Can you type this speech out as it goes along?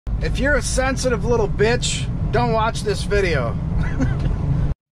If you're a sensitive little bitch, don't watch this video.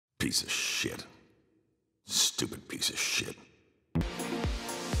 Piece of shit. Stupid piece of shit.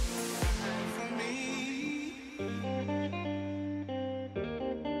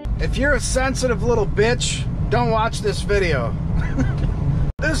 If you're a sensitive little bitch, don't watch this video.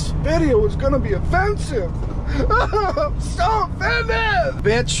 This video is gonna be offensive. I'm so offended!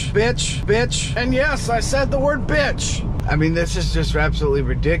 Bitch, bitch, bitch. And yes, I said the word bitch. I mean, this is just absolutely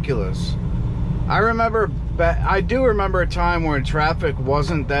ridiculous. I do remember a time when traffic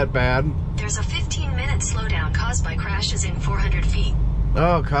wasn't that bad. There's a 15-minute slowdown caused by crashes in 400 feet.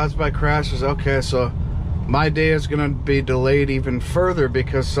 Oh, caused by crashes. Okay, so my day is gonna be delayed even further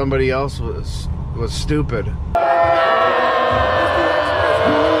because somebody else was stupid.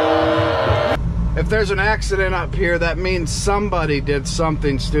 If there's an accident up here, that means somebody did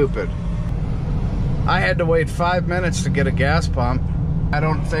something stupid. I had to wait 5 minutes to get a gas pump. I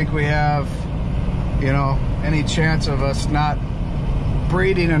don't think we have, you know, any chance of us not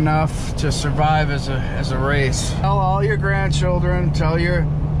breeding enough to survive as a race. Tell all your grandchildren, tell your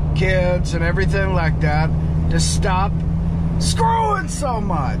kids and everything like that to stop screwing so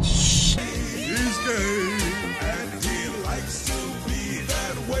much. He's gay and he likes to be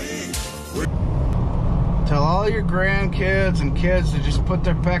that way. Tell all your grandkids and kids to just put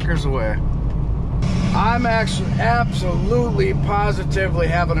their peckers away. I'm actually absolutely positively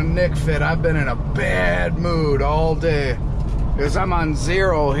having a Nick fit. I've been in a bad mood all day because I'm on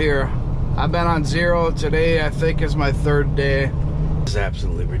zero here. I've been on zero today. I think is my third day. It's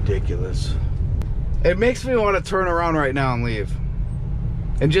absolutely ridiculous. It makes me want to turn around right now and leave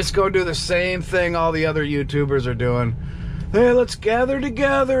and just go do the same thing all the other YouTubers are doing. Hey, let's gather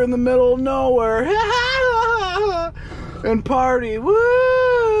together in the middle of nowhere and party.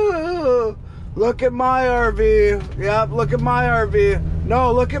 Woo! Look at my RV. Yep, look at my RV.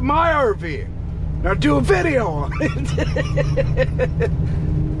 No, look at my RV. Now do a video on it.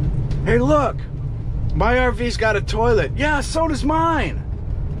 Hey, look. My RV's got a toilet. Yeah, so does mine.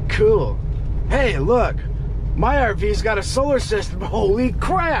 Cool. Hey, look. My RV's got a solar system. Holy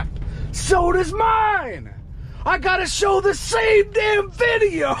crap. So does mine. I gotta show the same damn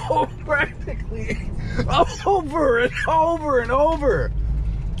video practically over and over and over.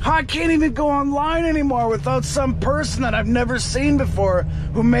 I can't even go online anymore without some person that I've never seen before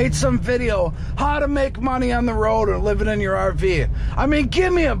who made some video how to make money on the road or living in your RV. I mean,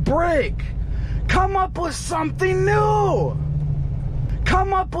 give me a break. Come up with something new.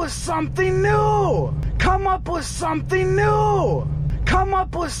 Come up with something new. Come up with something new. Come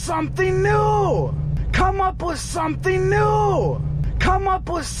up with something new. Come up with something new. Come up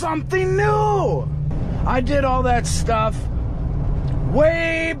with something new. I did all that stuff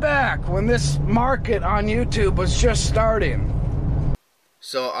way back when this market on YouTube was just starting.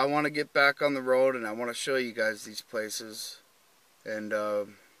 So I want to get back on the road and I want to show you guys these places. And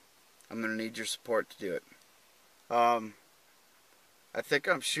I'm going to need your support to do it. I think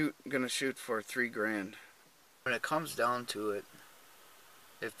I'm going to shoot for $3 grand. When it comes down to it,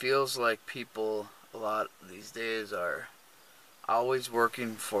 it feels like people a lot these days are always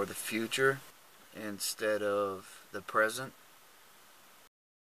working for the future instead of the present.